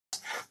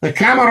The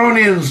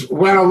Cameronians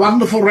were a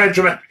wonderful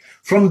regiment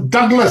from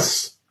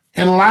Douglas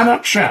in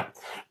Lanarkshire,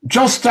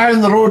 just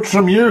down the road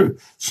from you.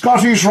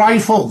 Scottish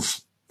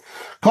Rifles,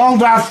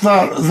 called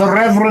after the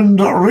Reverend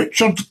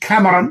Richard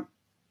Cameron,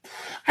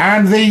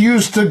 and they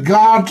used to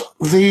guard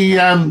the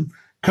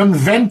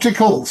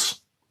conventicles.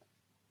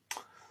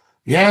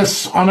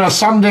 Yes, on a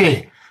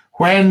Sunday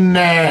when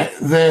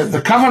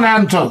the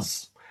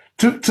Covenanters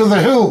took to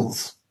the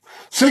hills.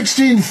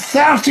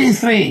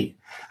 1633.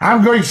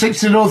 I'm going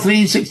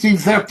 1603,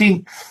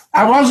 1613.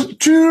 I wasn't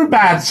too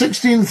bad.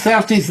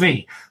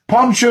 1633.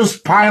 Pontius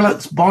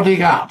Pilate's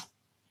bodyguard.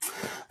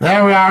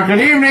 There we are. Good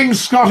evening,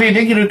 Scotty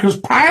Dingynucker's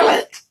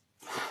Pilate.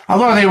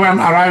 Although they weren't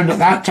around at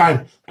that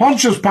time.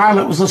 Pontius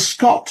Pilate was a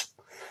Scot,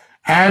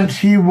 and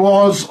he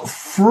was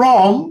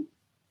from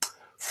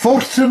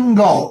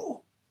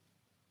Fortingall,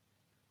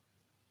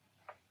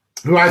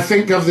 who I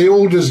think of the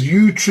oldest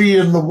yew tree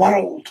in the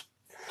world.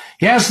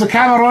 Yes, the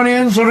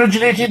Cameronians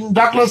originated in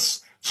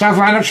Douglas, South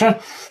Lanarkshire.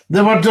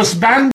 They were disbanded